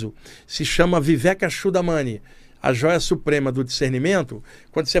famoso, se chama Viveka Chudamani, a joia suprema do discernimento,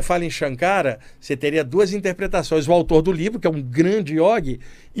 quando você fala em Shankara, você teria 2 interpretações. O autor do livro, que é um grande yogi,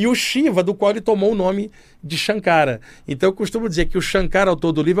 e o Shiva, do qual ele tomou o nome de Shankara. Então eu costumo dizer que o Shankara,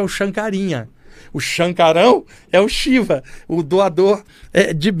 autor do livro, é o Shankarinha. O Shankarão é o Shiva, o doador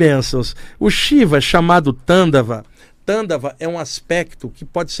de bênçãos. O Shiva, chamado Tandava, Tandava é um aspecto que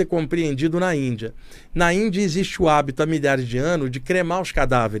pode ser compreendido na Índia. Na Índia existe o hábito há milhares de anos de cremar os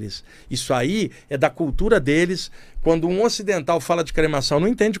cadáveres. Isso aí é da cultura deles. Quando um ocidental fala de cremação, não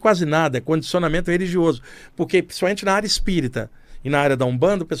entende quase nada, é condicionamento religioso. Porque, principalmente na área espírita e na área da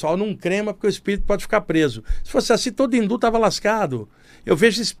Umbanda, o pessoal não crema porque o espírito pode ficar preso. Se fosse assim, todo hindu estava lascado. Eu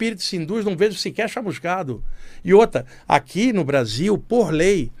vejo espíritos hindus, não vejo sequer chamuscado. E outra, aqui no Brasil, por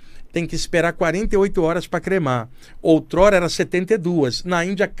lei, tem que esperar 48 horas para cremar. Outrora era 72. Na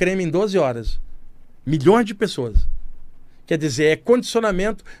Índia crema em 12 horas. Milhões de pessoas. Quer dizer, é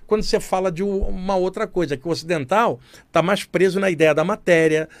condicionamento quando você fala de uma outra coisa, que o ocidental está mais preso na ideia da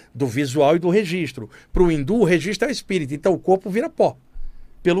matéria, do visual e do registro. Para o hindu, o registro é o espírito, então o corpo vira pó,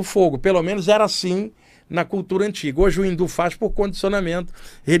 pelo fogo. Pelo menos era assim na cultura antiga. Hoje o hindu faz por condicionamento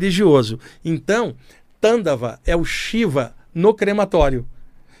religioso. Então, Tândava é o Shiva no crematório.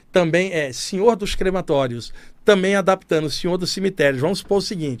 Também é senhor dos crematórios, também adaptando senhor dos cemitérios. Vamos supor o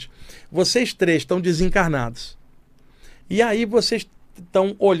seguinte, vocês três estão desencarnados. E aí vocês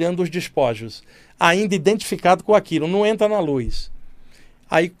estão olhando os despojos, ainda identificado com aquilo, não entra na luz.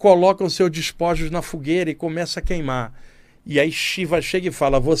 Aí colocam os seus despojos na fogueira e começa a queimar. E aí Shiva chega e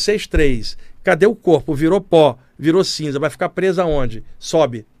fala, vocês três, cadê o corpo? Virou pó, virou cinza, vai ficar preso aonde?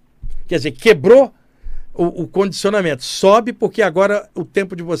 Sobe. Quer dizer, quebrou o condicionamento. Sobe porque agora o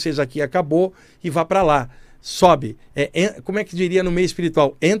tempo de vocês aqui acabou e vá para lá. Sobe. Como é que diria no meio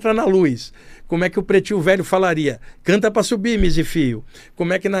espiritual? Entra na luz. Como é que o pretinho velho falaria? Canta para subir, Misifio.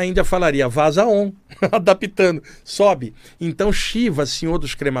 Como é que na Índia falaria? Vaza on. Adaptando. Sobe. Então Shiva, senhor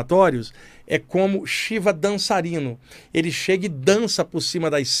dos crematórios, é como Shiva dançarino. Ele chega e dança por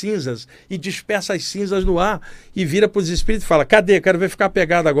cima das cinzas e dispersa as cinzas no ar e vira para os espíritos e fala, cadê? Quero ver ficar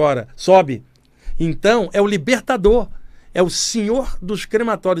pegado agora. Sobe. Então é o libertador. É o senhor dos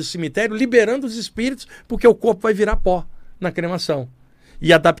crematórios do cemitério liberando os espíritos, porque o corpo vai virar pó na cremação.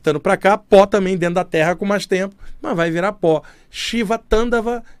 E adaptando para cá, pó também dentro da terra com mais tempo, mas vai virar pó. Shiva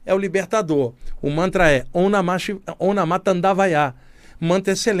Tândava é o libertador. O mantra é Om Namah Tandavaya.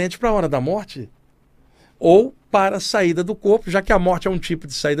 Mantra excelente para a hora da morte ou para a saída do corpo, já que a morte é um tipo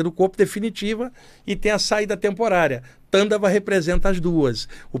de saída do corpo definitiva e tem a saída temporária. Tândava representa as duas.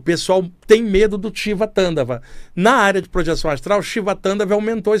 O pessoal tem medo do Shiva Tândava. Na área de projeção astral, Shiva Tândava é o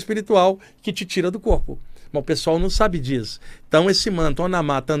mentor espiritual que te tira do corpo. Mas o pessoal não sabe disso. Então esse manto, Om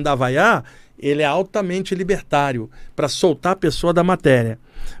Namah Tandavaya, ele é altamente libertário para soltar a pessoa da matéria.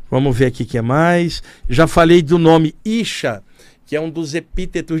 Vamos ver aqui o que é mais. Já falei do nome Isha, que é um dos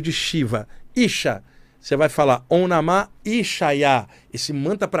epítetos de Shiva. Isha. Você vai falar Om Namah Ishaya. Esse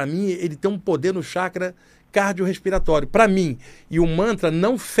mantra, para mim, ele tem um poder no chakra cardiorrespiratório. Para mim. E o mantra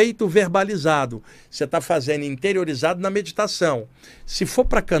não feito verbalizado. Você está fazendo interiorizado na meditação. Se for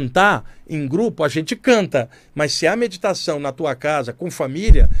para cantar em grupo, a gente canta. Mas se a meditação na tua casa, com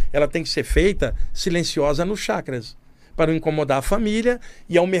família, ela tem que ser feita silenciosa nos chakras, para não incomodar a família,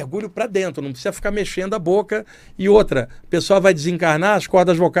 e é um mergulho para dentro, não precisa ficar mexendo a boca. E outra, a pessoa vai desencarnar, as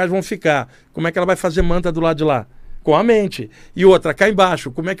cordas vocais vão ficar. Como é que ela vai fazer mantra do lado de lá? Com a mente. E outra, cá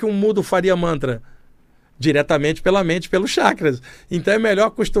embaixo, como é que um mudo faria mantra? Diretamente pela mente, pelos chakras. Então é melhor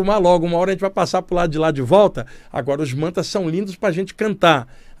acostumar logo, uma hora a gente vai passar para o lado de lá de volta. Agora os mantras são lindos para a gente cantar.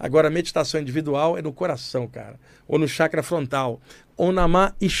 Agora a meditação individual é no coração, cara, ou no chakra frontal. Om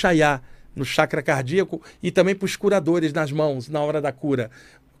Namah Ishaya, no chakra cardíaco, e também para os curadores nas mãos, na hora da cura.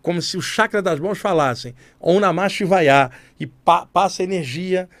 Como se o chakra das mãos falassem Om Namah Shivaya, e passa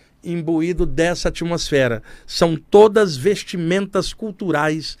energia imbuído dessa atmosfera. São todas vestimentas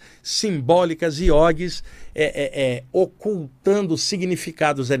culturais, simbólicas e iogues, ocultando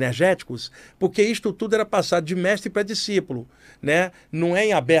significados energéticos, porque isto tudo era passado de mestre para discípulo, né? Não é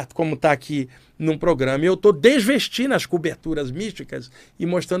em aberto como está aqui num programa. Eu estou desvestindo as coberturas místicas e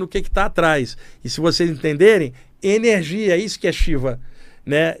mostrando o que está atrás. E se vocês entenderem, energia, isso que é Shiva,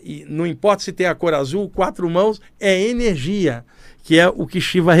 né? E não importa se tem a cor azul, 4 mãos, é energia, que é o que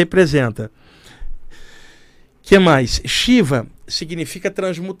Shiva representa. Que mais? Shiva significa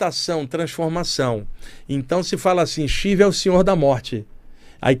transmutação, transformação. Então se fala assim, Shiva é o senhor da morte.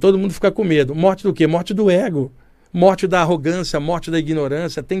 Aí todo mundo fica com medo. Morte do quê? Morte do ego. Morte da arrogância, morte da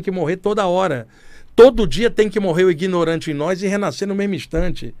ignorância. Tem que morrer toda hora. Todo dia tem que morrer o ignorante em nós e renascer no mesmo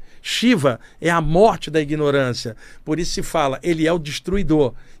instante. Shiva é a morte da ignorância. Por isso se fala, ele é o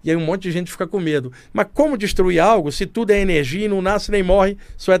destruidor. E aí um monte de gente fica com medo. Mas como destruir algo se tudo é energia e não nasce nem morre,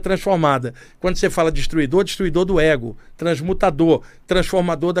 só é transformada? Quando você fala destruidor, destruidor do ego, transmutador,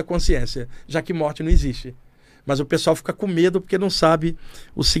 transformador da consciência, já que morte não existe. Mas o pessoal fica com medo porque não sabe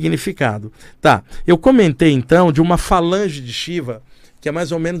o significado. Tá, eu comentei então de uma falange de Shiva, que é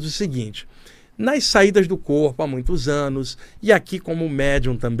mais ou menos o seguinte. Nas saídas do corpo há muitos anos, e aqui como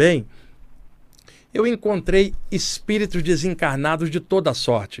médium também, eu encontrei espíritos desencarnados de toda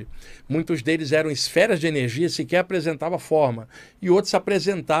sorte. Muitos deles eram esferas de energia, sequer apresentavam forma, e outros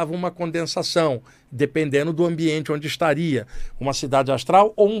apresentavam uma condensação, dependendo do ambiente onde estaria, uma cidade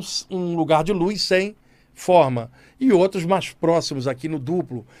astral ou um lugar de luz sem forma. E outros mais próximos aqui no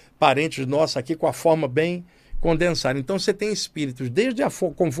duplo, parentes nossos aqui com a forma bem condensada. Então você tem espíritos desde a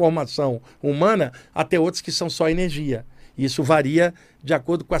conformação humana até outros que são só energia. Isso varia de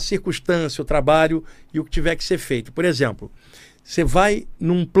acordo com a circunstância, o trabalho e o que tiver que ser feito. Por exemplo, você vai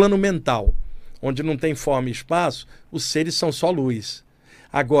num plano mental, onde não tem forma e espaço, os seres são só luz.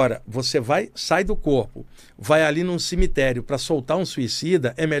 Agora, você sai do corpo, vai ali num cemitério para soltar um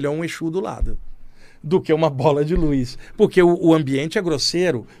suicida, é melhor um Exu do lado do que uma bola de luz. Porque o ambiente é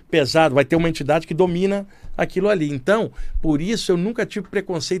grosseiro, pesado, vai ter uma entidade que domina aquilo ali. Então, por isso eu nunca tive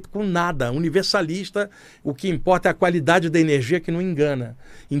preconceito com nada. Universalista, o que importa é a qualidade da energia que não engana.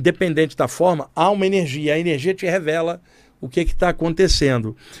 Independente da forma, há uma energia. A energia te revela o que está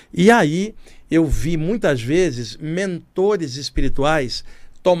acontecendo. E aí, eu vi muitas vezes mentores espirituais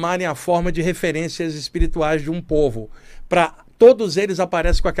tomarem a forma de referências espirituais de um povo. Todos eles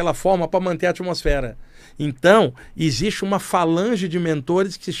aparecem com aquela forma para manter a atmosfera. Então, existe uma falange de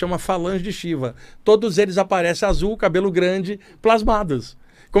mentores que se chama Falando De Shiva. Todos eles aparecem azul, cabelo grande, plasmados.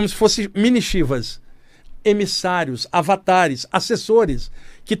 Como se fossem mini Shivas. Emissários, avatares, assessores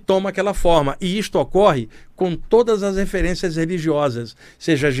que tomam aquela forma. E isto ocorre com todas as referências religiosas.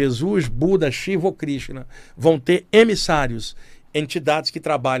 Seja Jesus, Buda, Shiva ou Krishna. Vão ter emissários, entidades que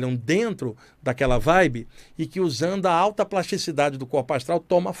trabalham dentro daquela vibe e que, usando a alta plasticidade do corpo astral,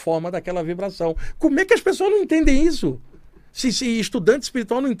 toma a forma daquela vibração. Como é que as pessoas não entendem isso? Se estudante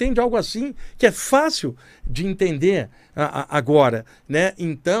espiritual não entende algo assim, que é fácil de entender agora, né?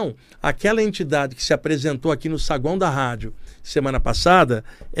 Então, aquela entidade que se apresentou aqui no saguão da rádio semana passada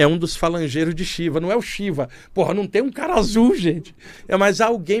é um dos falangeiros de Shiva. Não é o Shiva. Porra, não tem um cara azul, gente. É mais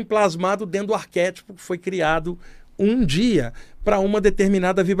alguém plasmado dentro do arquétipo que foi criado um dia para uma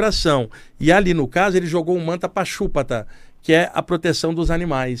determinada vibração. E ali, no caso, ele jogou um manta pachupata, que é a proteção dos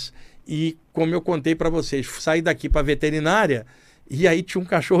animais. E, como eu contei para vocês, saí daqui para a veterinária e aí tinha um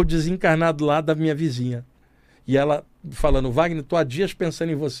cachorro desencarnado lá da minha vizinha. E ela falando, Wagner, estou há dias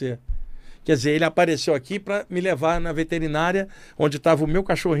pensando em você. Quer dizer, ele apareceu aqui para me levar na veterinária, onde estava o meu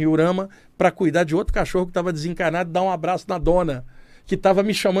cachorrinho Urama, para cuidar de outro cachorro que estava desencarnado e dar um abraço na dona, que estava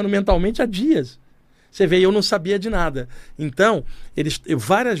me chamando mentalmente há dias. Você vê, eu não sabia de nada. Então, eu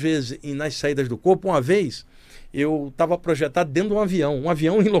várias vezes, nas saídas do corpo, uma vez, eu estava projetado dentro de um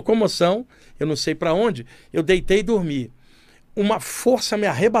avião em locomoção, eu não sei para onde, eu deitei e dormi. Uma força me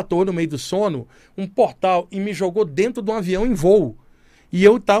arrebatou no meio do sono, um portal, e me jogou dentro de um avião em voo. E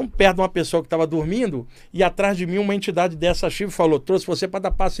eu estava perto de uma pessoa que estava dormindo, e atrás de mim uma entidade dessa Shiva falou, trouxe você para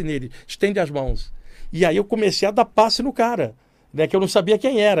dar passe nele, estende as mãos. E aí eu comecei a dar passe no cara, né, que eu não sabia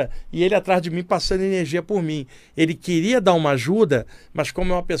quem era, e ele atrás de mim passando energia por mim. Ele queria dar uma ajuda, mas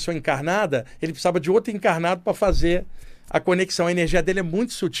como é uma pessoa encarnada, ele precisava de outro encarnado para fazer a conexão. A energia dele é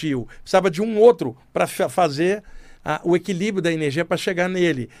muito sutil, precisava de um outro para fazer o equilíbrio da energia para chegar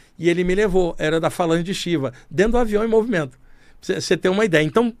nele. E ele me levou, era da Falando De Shiva, dentro do avião em movimento. Você ter uma ideia.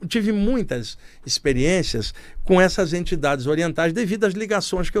 Então, tive muitas experiências com essas entidades orientais devido às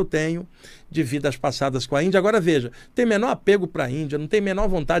ligações que eu tenho de vidas passadas com a Índia. Agora, veja, tem menor apego para a Índia, não tem menor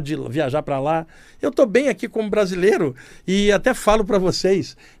vontade de viajar para lá. Eu estou bem aqui como brasileiro e até falo para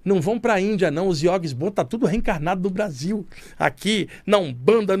vocês, não vão para a Índia não, os yogis bons, tá tudo reencarnado no Brasil. Aqui, na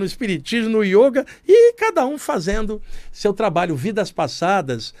Umbanda, no Espiritismo, no Yoga, e cada um fazendo seu trabalho. Vidas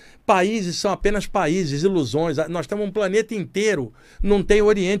passadas, países são apenas países, ilusões. Nós temos um planeta inteiro, não tem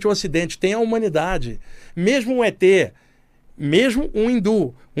Oriente ou Ocidente, tem a humanidade. Mesmo um ET, mesmo um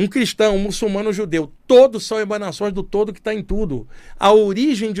hindu, um cristão, um muçulmano, um judeu, todos são emanações do todo que está em tudo. A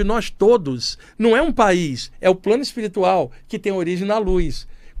origem de nós todos não é um país, é o plano espiritual que tem origem na luz.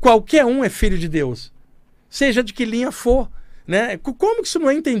 Qualquer um é filho de Deus, seja de que linha for, né? Como que isso não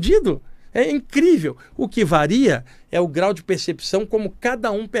é entendido? É incrível. O que varia é o grau de percepção, como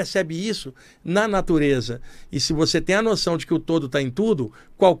cada um percebe isso na natureza. E se você tem a noção de que o todo está em tudo,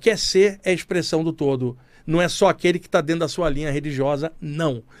 qualquer ser é expressão do todo. Não é só aquele que está dentro da sua linha religiosa,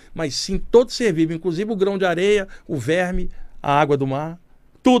 não. Mas sim todo ser vivo, inclusive o grão de areia, o verme, a água do mar,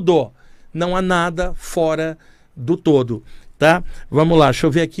 tudo. Não há nada fora do todo, tá? Vamos lá, deixa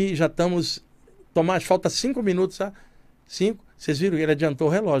eu ver aqui, já estamos... Tomás, falta 5 minutos, tá? 5? Vocês viram que ele adiantou o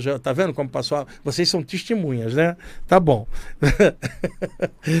relógio, tá vendo como passou? Vocês são testemunhas, né? Tá bom.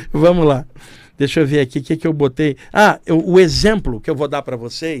 Vamos lá. Deixa eu ver aqui o que eu botei. O exemplo que eu vou dar para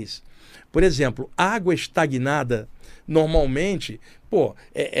vocês, por exemplo, água estagnada, normalmente,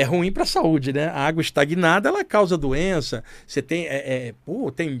 é ruim para a saúde, né? A água estagnada, ela causa doença, você tem,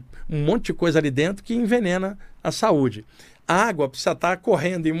 tem um monte de coisa ali dentro que envenena a saúde. A água precisa estar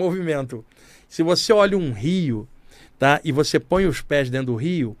correndo em movimento. Se você olha um rio, tá? E você põe os pés dentro do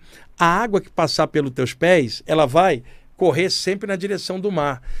rio, a água que passar pelos teus pés, ela vai correr sempre na direção do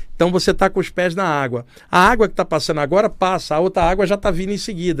mar. Então você está com os pés na água. A água que está passando agora passa, a outra água já está vindo em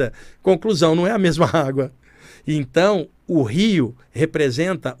seguida. Conclusão, não é a mesma água. Então, o rio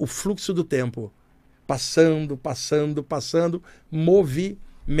representa o fluxo do tempo. Passando, passando, passando,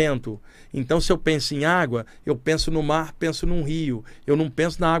 movimento. Então, se eu penso em água, eu penso no mar, penso num rio. Eu não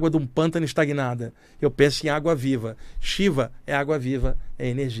penso na água de um pântano estagnada. Eu penso em água viva. Shiva é água viva, é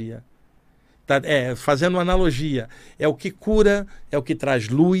energia. Fazendo uma analogia, é o que cura, é o que traz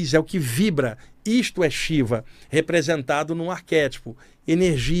luz, é o que vibra. Isto é Shiva, representado num arquétipo.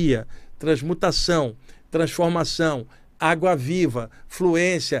 Energia, transmutação, transformação, água viva,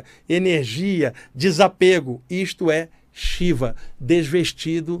 fluência, energia, desapego. Isto é Shiva,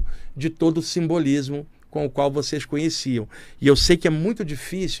 desvestido de todo o simbolismo com o qual vocês conheciam. E eu sei que é muito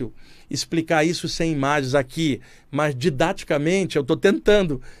difícil explicar isso sem imagens aqui, mas didaticamente eu estou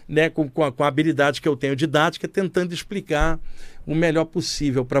tentando, né, com a habilidade que eu tenho didática, tentando explicar o melhor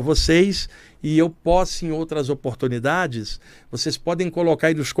possível para vocês. E eu posso, em outras oportunidades, vocês podem colocar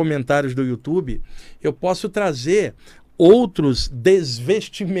aí nos comentários do YouTube, eu posso trazer outros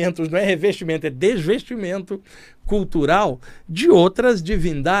desvestimentos, não é revestimento, é desvestimento cultural de outras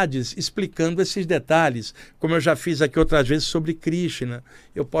divindades, explicando esses detalhes. Como eu já fiz aqui outras vezes sobre Krishna,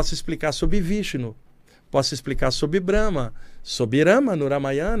 eu posso explicar sobre Vishnu, posso explicar sobre Brahma, sobre Rama no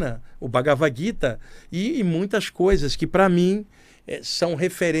Ramayana, o Bhagavad Gita e muitas coisas que para mim são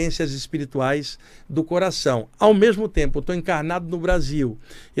referências espirituais do coração. Ao mesmo tempo, eu estou encarnado no Brasil,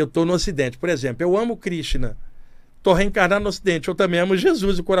 eu estou no Ocidente. Por exemplo, eu amo Krishna, estou reencarnado no Ocidente, eu também amo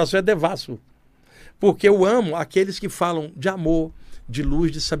Jesus, o coração é devasso. Porque eu amo aqueles que falam de amor, de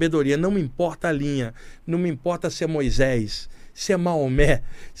luz, de sabedoria. Não me importa a linha, não me importa se é Moisés, se é Maomé,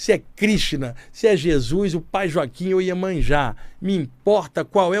 se é Krishna, se é Jesus, o Pai Joaquim ou Iemanjá. Me importa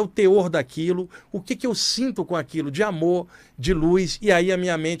qual é o teor daquilo, o que eu sinto com aquilo de amor, de luz, e aí a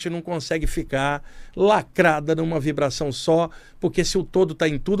minha mente não consegue ficar lacrada numa vibração só, porque se o todo está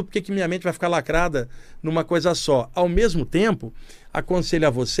em tudo, por que minha mente vai ficar lacrada numa coisa só? Ao mesmo tempo, aconselho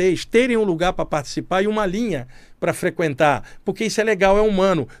a vocês terem um lugar para participar e uma linha para frequentar, porque isso é legal, é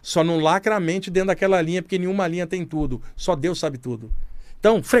humano, só não lacra a mente dentro daquela linha, porque nenhuma linha tem tudo, só Deus sabe tudo.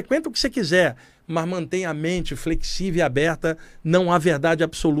 Então, frequenta o que você quiser, mas mantenha a mente flexível e aberta, não há verdade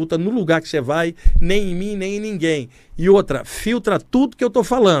absoluta no lugar que você vai, nem em mim, nem em ninguém. E outra, filtra tudo que eu estou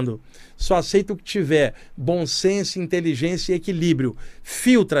falando. Só aceita o que tiver bom senso, inteligência e equilíbrio.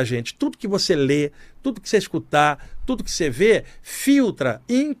 Filtra, gente, tudo que você lê, tudo que você escutar, tudo que você vê, filtra,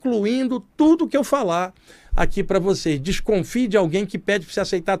 incluindo tudo que eu falar aqui para vocês. Desconfie de alguém que pede para você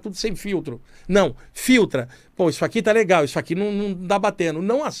aceitar tudo sem filtro. Não, filtra. Pô, isso aqui tá legal, isso aqui não dá batendo.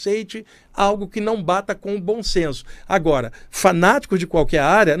 Não aceite algo que não bata com o bom senso. Agora, fanáticos de qualquer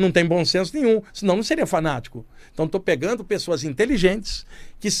área não tem bom senso nenhum, senão não seria fanático. Então estou pegando pessoas inteligentes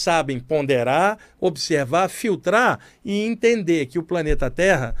que sabem ponderar, observar, filtrar e entender que o planeta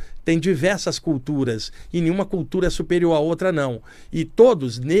Terra tem diversas culturas e nenhuma cultura é superior à outra, não. E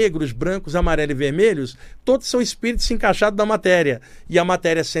todos, negros, brancos, amarelos e vermelhos, todos são espíritos encaixados na matéria. E a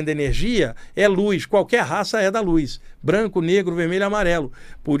matéria sendo energia, é luz. Qualquer raça é da luz. Branco, negro, vermelho e amarelo.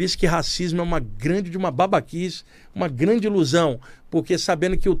 Por isso que racismo é uma grande de uma babaquice, uma grande ilusão. Porque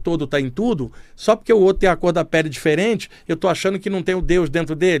sabendo que o todo está em tudo, só porque o outro tem a cor da pele diferente, eu estou achando que não tem o Deus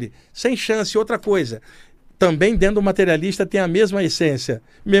dentro dele. Sem chance. Outra coisa, também dentro do materialista tem a mesma essência,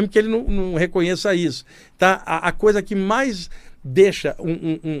 mesmo que ele não reconheça isso. Tá? A coisa que mais deixa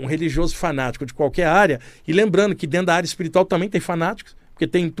um religioso fanático de qualquer área, e lembrando que dentro da área espiritual também tem fanáticos, porque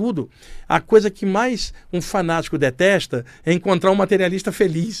tem tudo, a coisa que mais um fanático detesta é encontrar um materialista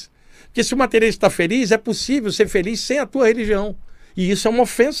feliz. Porque se o materialista está feliz, é possível ser feliz sem a tua religião. E isso é uma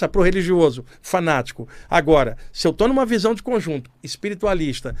ofensa para o religioso fanático. Agora, se eu estou numa visão de conjunto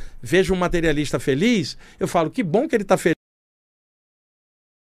espiritualista, vejo um materialista feliz, eu falo, que bom que ele está feliz.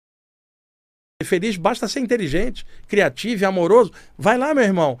 Feliz basta ser inteligente, criativo e amoroso. Vai lá, meu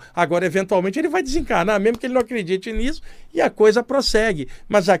irmão. Agora, eventualmente, ele vai desencarnar, mesmo que ele não acredite nisso, e a coisa prossegue.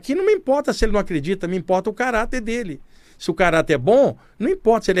 Mas aqui não me importa se ele não acredita, me importa o caráter dele. Se o caráter é bom, não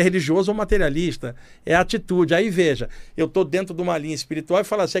importa se ele é religioso ou materialista, é a atitude. Aí veja, eu estou dentro de uma linha espiritual e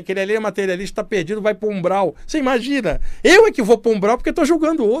falo assim, aquele ali é materialista, está perdido, vai para o umbral. Você imagina? Eu é que vou para o umbral porque estou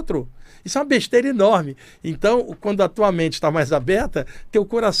julgando o outro. Isso é uma besteira enorme. Então, quando a tua mente está mais aberta, teu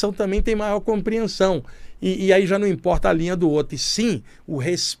coração também tem maior compreensão. E aí já não importa a linha do outro. E sim, o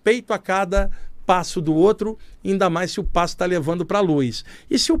respeito a cada passo do outro, ainda mais se o passo está levando para a luz.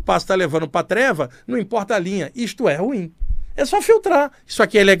 E se o passo está levando para a treva, não importa a linha, isto é ruim. É só filtrar. Isso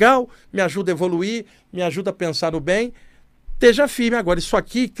aqui é legal, me ajuda a evoluir, me ajuda a pensar no bem. Esteja firme. Agora, isso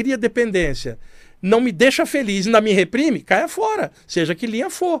aqui cria dependência. Não me deixa feliz, ainda me reprime, caia fora, seja que linha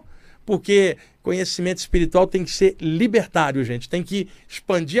for. porque conhecimento espiritual tem que ser libertário, gente. Tem que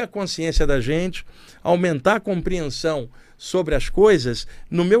expandir a consciência da gente, aumentar a compreensão sobre as coisas.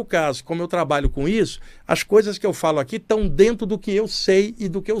 No meu caso, como eu trabalho com isso, as coisas que eu falo aqui estão dentro do que eu sei e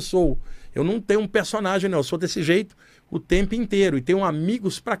do que eu sou. Eu não tenho um personagem, não. Eu sou desse jeito o tempo inteiro. E tenho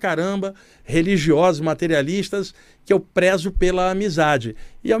amigos pra caramba, religiosos, materialistas, que eu prezo pela amizade.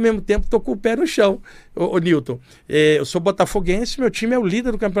 E ao mesmo tempo estou com o pé no chão. Ô Newton, eu sou botafoguense, meu time é o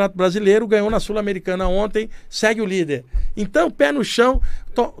líder do Campeonato Brasileiro, ganhou na Sul-Americana ontem, segue o líder. Então, pé no chão.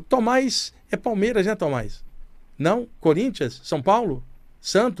 Tomás é Palmeiras, né, Tomás? Não? Corinthians? São Paulo?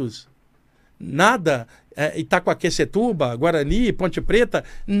 Santos? Nada? Itacoaquecetuba, Guarani, Ponte Preta?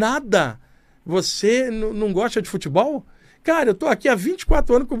 Nada? Você não gosta de futebol? Cara, eu tô aqui há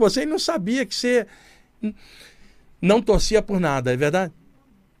 24 anos com você e não sabia que você não torcia por nada, é verdade?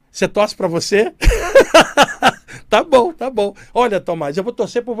 Você torce pra você? Tá bom, tá bom. Olha, Tomás, eu vou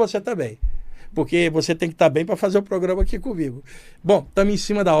torcer por você também. Porque você tem que estar bem para fazer o programa aqui comigo. Bom, estamos em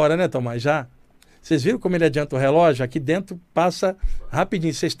cima da hora, né, Tomás? Já? Vocês viram como ele adianta o relógio? Aqui dentro passa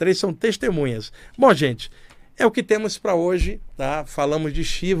rapidinho. Vocês três são testemunhas. Bom, gente, é o que temos para hoje, tá? Falamos de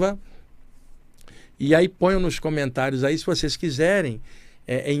Shiva. E aí ponham nos comentários aí, se vocês quiserem,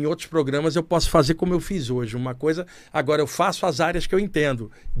 em outros programas eu posso fazer como eu fiz hoje. Uma coisa, agora eu faço as áreas que eu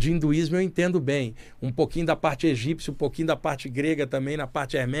entendo. De hinduísmo eu entendo bem. Um pouquinho da parte egípcia, um pouquinho da parte grega também, na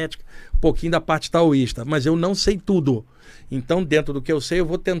parte hermética, um pouquinho da parte taoísta. Mas eu não sei tudo. Então, dentro do que eu sei, eu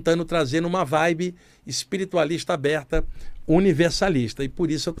vou tentando trazer numa vibe espiritualista aberta, universalista. E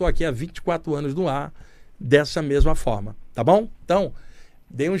por isso eu estou aqui há 24 anos no ar, dessa mesma forma. Tá bom? Então,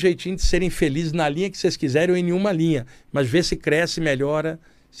 dê um jeitinho de serem felizes na linha que vocês quiserem ou em nenhuma linha. Mas vê se cresce, melhora,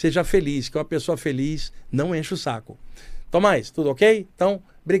 seja feliz. Que uma pessoa feliz não enche o saco. Tomás, tudo ok? Então,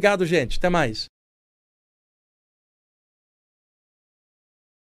 obrigado, gente. Até mais.